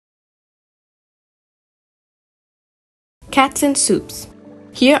Cats and soups.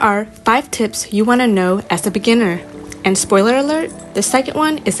 Here are 5 tips you want to know as a beginner. And spoiler alert, the second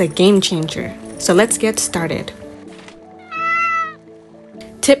one is a game changer. So let's get started.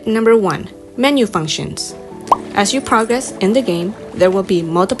 Tip number 1. Menu functions. As you progress in the game, there will be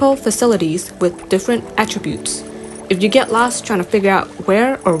multiple facilities with different attributes. If you get lost trying to figure out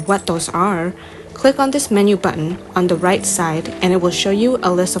where or what those are, click on this menu button on the right side and it will show you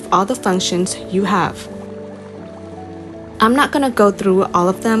a list of all the functions you have. I'm not going to go through all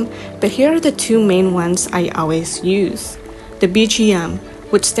of them, but here are the 2 main ones I always use. The BGM,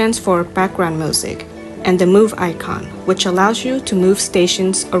 which stands for background music, and the move icon, which allows you to move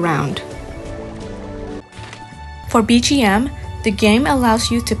stations around. For BGM, the game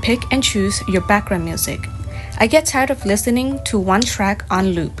allows you to pick and choose your background music. I get tired of listening to one track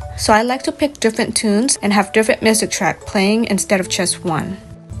on loop, so I like to pick different tunes and have different music track playing instead of just one.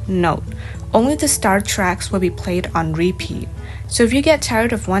 Note, only the start tracks will be played on repeat, so if you get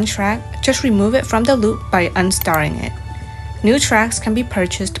tired of one track, just remove it from the loop by unstarring it. New tracks can be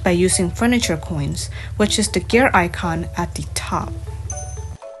purchased by using furniture coins, which is the gear icon at the top.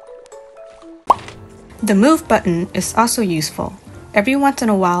 The move button is also useful. Every once in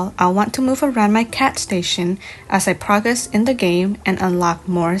a while, I'll want to move around my cat station as I progress in the game and unlock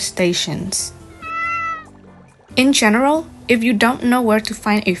more stations. In general, if you don't know where to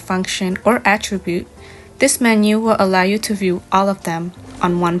find a function or attribute, this menu will allow you to view all of them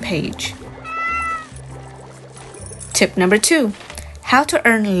on one page. Tip number 2. How to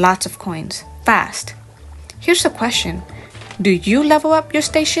earn lots of coins fast. Here's a question. Do you level up your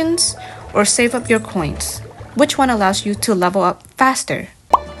stations or save up your coins? Which one allows you to level up faster?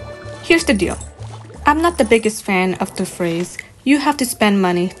 Here's the deal. I'm not the biggest fan of the phrase, you have to spend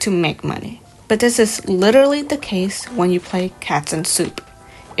money to make money. But this is literally the case when you play Cats and Soup.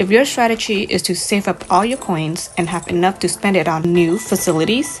 If your strategy is to save up all your coins and have enough to spend it on new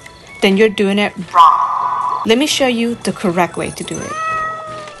facilities, then you're doing it wrong. Let me show you the correct way to do it.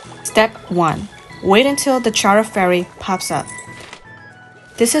 Step 1. Wait until the Charter Ferry pops up.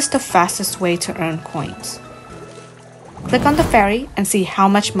 This is the fastest way to earn coins. Click on the ferry and see how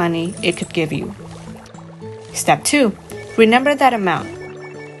much money it could give you. Step 2. Remember that amount,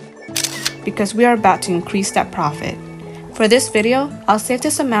 because we are about to increase that profit. For this video, I'll save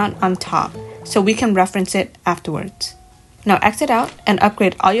this amount on top so we can reference it afterwards. Now exit out and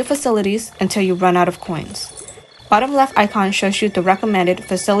upgrade all your facilities until you run out of coins. Bottom left icon shows you the recommended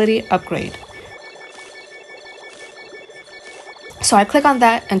facility upgrade. So I click on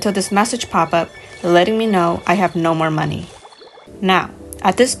that until this message pop up letting me know I have no more money. Now,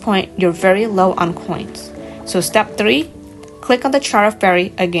 at this point, you're very low on coins. So step 3, click on the Charter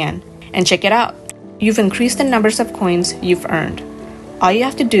Ferry again and check it out. You've increased the numbers of coins you've earned. All you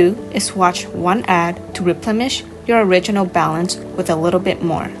have to do is watch one ad to replenish your original balance with a little bit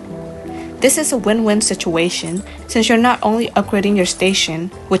more. This is a win-win situation since you're not only upgrading your station,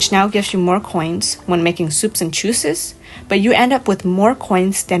 which now gives you more coins when making soups and juices, but you end up with more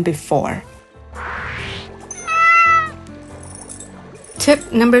coins than before.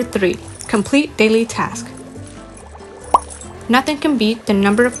 Tip number 3. Complete daily task. Nothing can beat the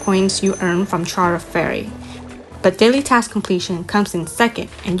number of coins you earn from Charter Ferry, but daily task completion comes in second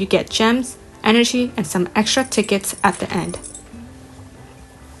and you get gems, energy, and some extra tickets at the end.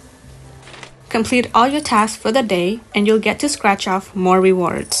 Complete all your tasks for the day and you'll get to scratch off more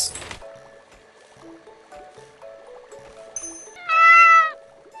rewards.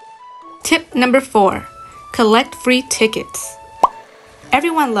 Tip number 4. Collect free tickets.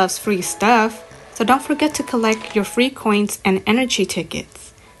 Everyone loves free stuff, so don't forget to collect your free coins and energy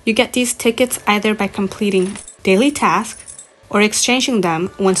tickets. You get these tickets either by completing daily tasks or exchanging them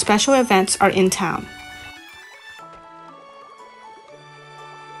when special events are in town.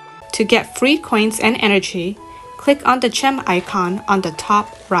 To get free coins and energy, click on the gem icon on the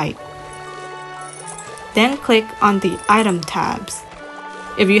top right. Then click on the item tabs.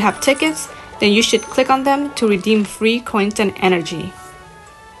 If you have tickets, then you should click on them to redeem free coins and energy.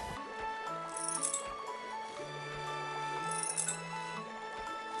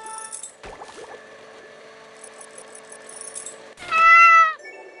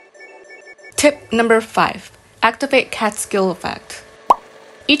 Tip number 5. Activate cat skill effect.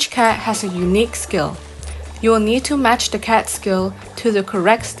 Each cat has a unique skill. You will need to match the cat skill to the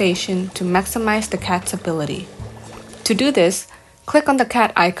correct station to maximize the cat's ability. To do this, click on the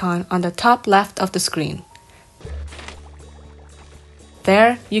cat icon on the top left of the screen.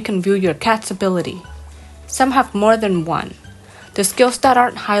 There, you can view your cat's ability. Some have more than one. The skills that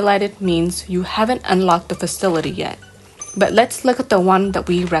aren't highlighted means you haven't unlocked the facility yet. But let's look at the one that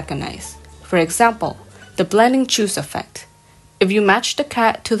we recognize. For example, the blending choose effect. If you match the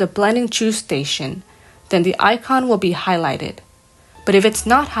cat to the blending choose station, then the icon will be highlighted. But if it's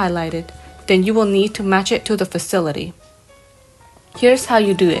not highlighted, then you will need to match it to the facility. Here's how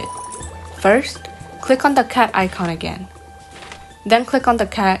you do it. First, click on the cat icon again. Then click on the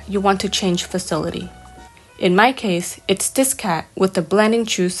cat you want to change facility. In my case, it's this cat with the blending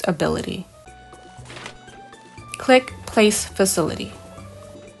choose ability. Click Place Facility.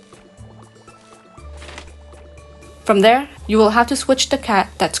 From there, you will have to switch the cat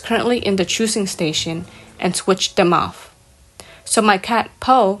that's currently in the choosing station and switch them off. So my cat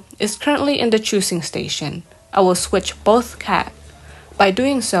Poe is currently in the choosing station. I will switch both cat. By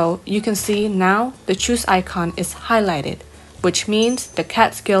doing so, you can see now the choose icon is highlighted, which means the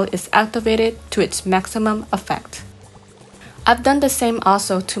cat skill is activated to its maximum effect. I've done the same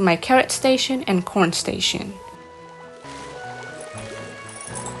also to my carrot station and corn station.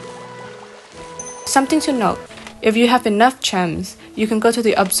 Something to note, if you have enough gems, you can go to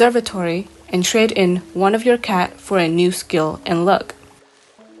the observatory and trade in one of your cat for a new skill and look.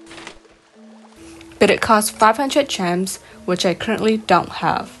 But it costs 500 gems, which I currently don't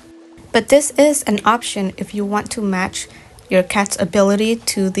have. But this is an option if you want to match your cat's ability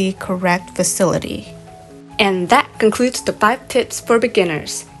to the correct facility. And that concludes the 5 tips for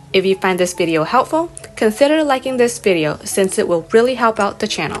beginners. If you find this video helpful, consider liking this video since it will really help out the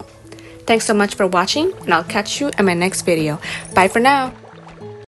channel. Thanks so much for watching, and I'll catch you in my next video. Bye for now!